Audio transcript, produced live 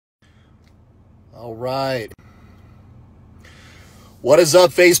All right. What is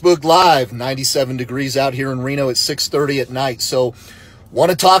up, Facebook Live? 97 degrees out here in Reno at 6:30 at night. So,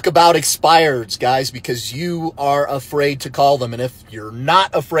 want to talk about expireds, guys, because you are afraid to call them. And if you're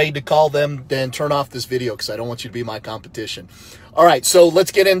not afraid to call them, then turn off this video because I don't want you to be my competition. All right, so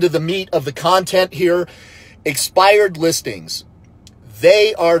let's get into the meat of the content here. Expired listings.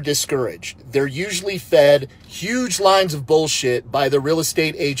 They are discouraged. They're usually fed huge lines of bullshit by the real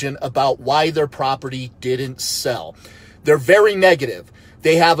estate agent about why their property didn't sell. They're very negative.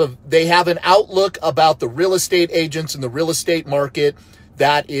 They have an outlook about the real estate agents and the real estate market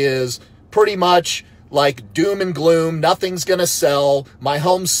that is pretty much like doom and gloom. Nothing's going to sell. My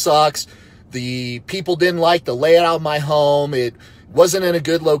home sucks. The people didn't like the layout of my home. It wasn't in a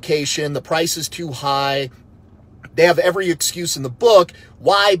good location. The price is too high. They have every excuse in the book.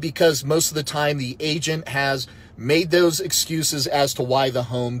 Why? Because most of the time the agent has made those excuses as to why the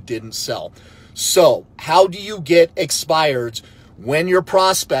home didn't sell. So how do you get expireds when you're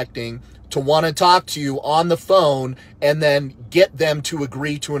prospecting to want to talk to you on the phone and then get them to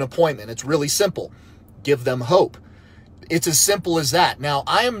agree to an appointment? It's really simple. Give them hope. It's as simple as that. Now,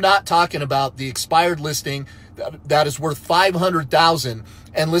 I am not talking about the expired listing that is worth $500,000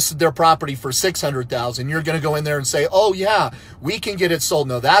 and listed their property for $600,000. You're going to go in there and say, oh yeah, we can get it sold.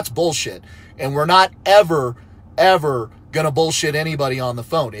 No, that's bullshit. And we're not ever going to bullshit anybody on the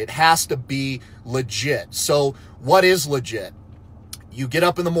phone. It has to be legit. So what is legit? You get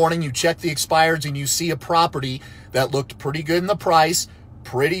up in the morning, you check the expireds, and you see a property that looked pretty good in the price,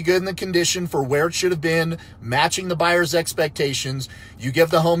 pretty good in the condition for where it should have been, matching the buyer's expectations. You give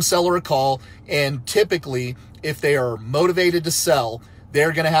the home seller a call, and typically, if they are motivated to sell,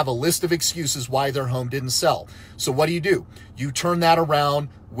 they're going to have a list of excuses why their home didn't sell. So what do? You turn that around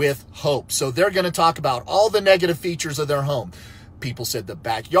with hope. So they're going to talk about all the negative features of their home. People said the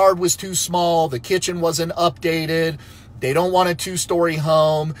backyard was too small, the kitchen wasn't updated, they don't want a 2-story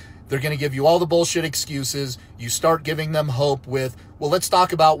home. They're going to give you all the bullshit excuses. You start giving them hope with, well, let's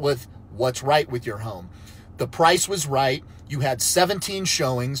talk about what's right with your home. The price was right. You had 17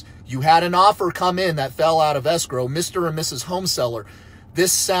 showings. You had an offer come in that fell out of escrow. Mr. and Mrs. Home Seller,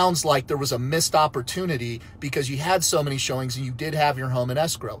 this sounds like there was a missed opportunity because you had so many showings and you did have your home in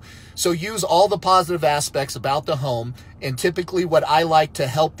escrow. So use all the positive aspects about the home. And typically what I like to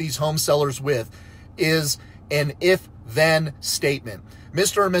help these home sellers with is an if-then statement.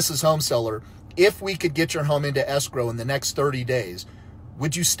 Mr. or Mrs. Home Seller, if we could get your home into escrow in the next 30 days,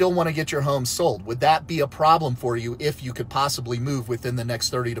 would you still want to get your home sold? Would that be a problem for you if you could possibly move within the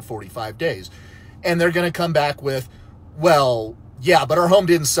next 30 to 45 days? And they're going to come back with, well, yeah, but our home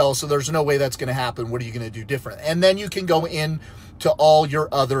didn't sell, so there's no way that's going to happen. What are you going to do different? And then you can go in to all your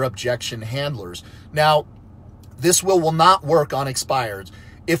other objection handlers. Now, this will not work on expireds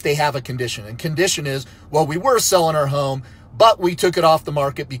if they have a condition. And condition is, well, we were selling our home, but we took it off the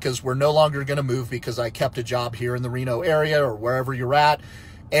market because we're no longer going to move because I kept a job here in the Reno area or wherever you're at,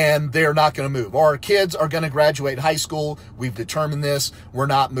 and they're not going to move. Or our kids are going to graduate high school. We've determined this. We're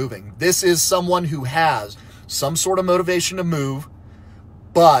not moving. This is someone who has some sort of motivation to move,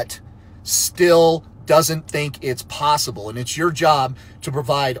 but still doesn't think it's possible. And it's your job to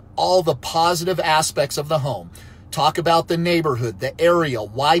provide all the positive aspects of the home. Talk about the neighborhood, the area,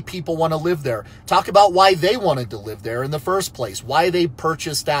 why people want to live there. Talk about why they wanted to live there in the first place, why they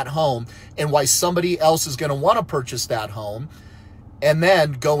purchased that home, and why somebody else is going to want to purchase that home. And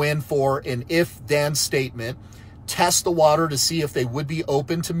then go in for an if-then statement. Test the water to see if they would be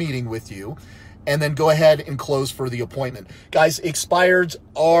open to meeting with you. And then go ahead and close for the appointment. Guys, expireds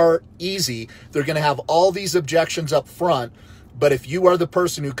are easy. They're going to have all these objections up front. But if you are the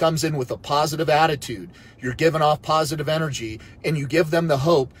person who comes in with a positive attitude, you're giving off positive energy, and you give them the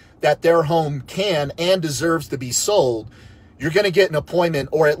hope that their home can and deserves to be sold, you're going to get an appointment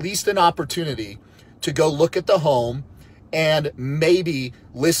or at least an opportunity to go look at the home and maybe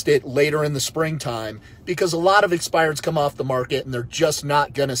list it later in the springtime, because a lot of expireds come off the market and they're just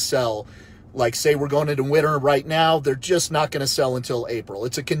not going to sell. Like, say we're going into winter right now, they're just not going to sell until April.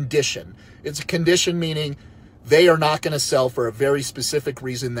 It's a condition. It's a condition meaning they are not going to sell for a very specific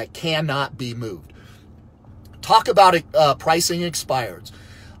reason that cannot be moved. Talk about pricing expireds.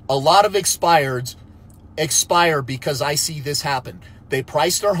 A lot of expireds expire because I see this happen. They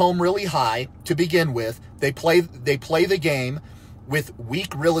price their home really high to begin with. They play the game with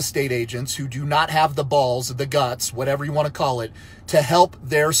weak real estate agents who do not have the balls, the guts, whatever you want to call it, to help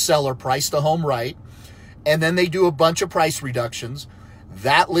their seller price the home right. And then they do a bunch of price reductions.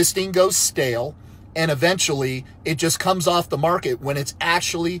 That listing goes stale. And eventually it just comes off the market when it's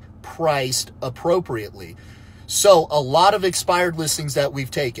actually priced appropriately. So a lot of expired listings that we've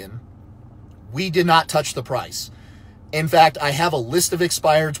taken, we did not touch the price. In fact, I have a list of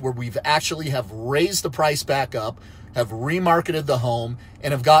expireds where we've actually have raised the price back up, have remarketed the home,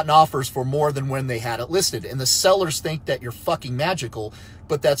 and have gotten offers for more than when they had it listed. And the sellers think that you're fucking magical,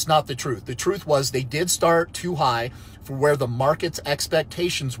 but that's not the truth. The truth was they did start too high for where the market's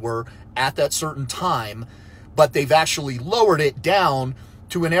expectations were at that certain time, but they've actually lowered it down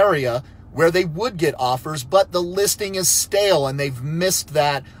to an area where they would get offers, but the listing is stale and they've missed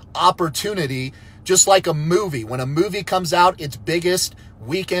that opportunity. Just like a movie. When a movie comes out, its biggest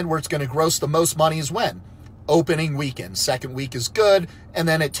weekend where it's going to gross the most money is when? Opening weekend. Second week is good, and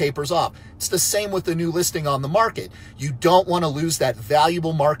then it tapers off. It's the same with the new listing on the market. You don't want to lose that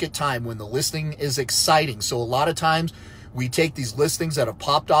valuable market time when the listing is exciting. So a lot of times we take these listings that have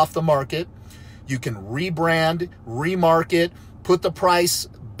popped off the market. You can rebrand, remarket, put the price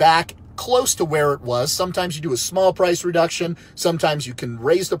back close to where it was. Sometimes you do a small price reduction. Sometimes you can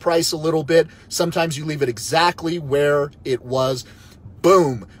raise the price a little bit. Sometimes you leave it exactly where it was.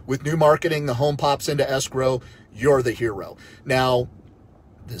 Boom. With new marketing, the home pops into escrow. You're the hero. Now,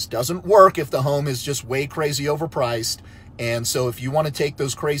 this doesn't work if the home is just way crazy overpriced. And so if you want to take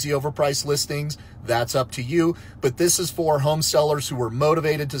those crazy overpriced listings, that's up to you. But this is for home sellers who are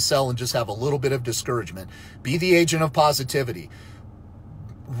motivated to sell and just have a little bit of discouragement. Be the agent of positivity.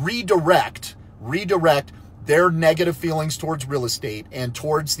 Redirect their negative feelings towards real estate and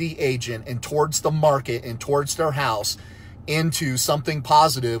towards the agent and towards the market and towards their house into something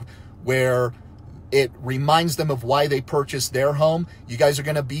positive where it reminds them of why they purchased their home. You guys are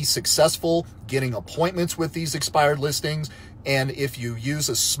going to be successful getting appointments with these expired listings. And if you use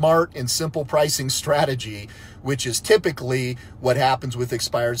a smart and simple pricing strategy, which is typically what happens with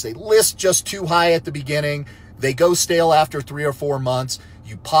expireds, they list just too high at the beginning. They go stale after 3 or 4 months.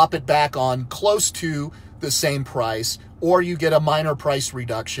 You pop it back on close to the same price, or you get a minor price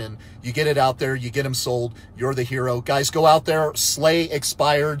reduction. You get it out there, you get them sold, you're the hero. Guys, go out there, slay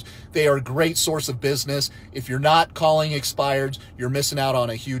expireds. They are a great source of business. If you're not calling expireds, you're missing out on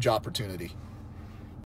a huge opportunity.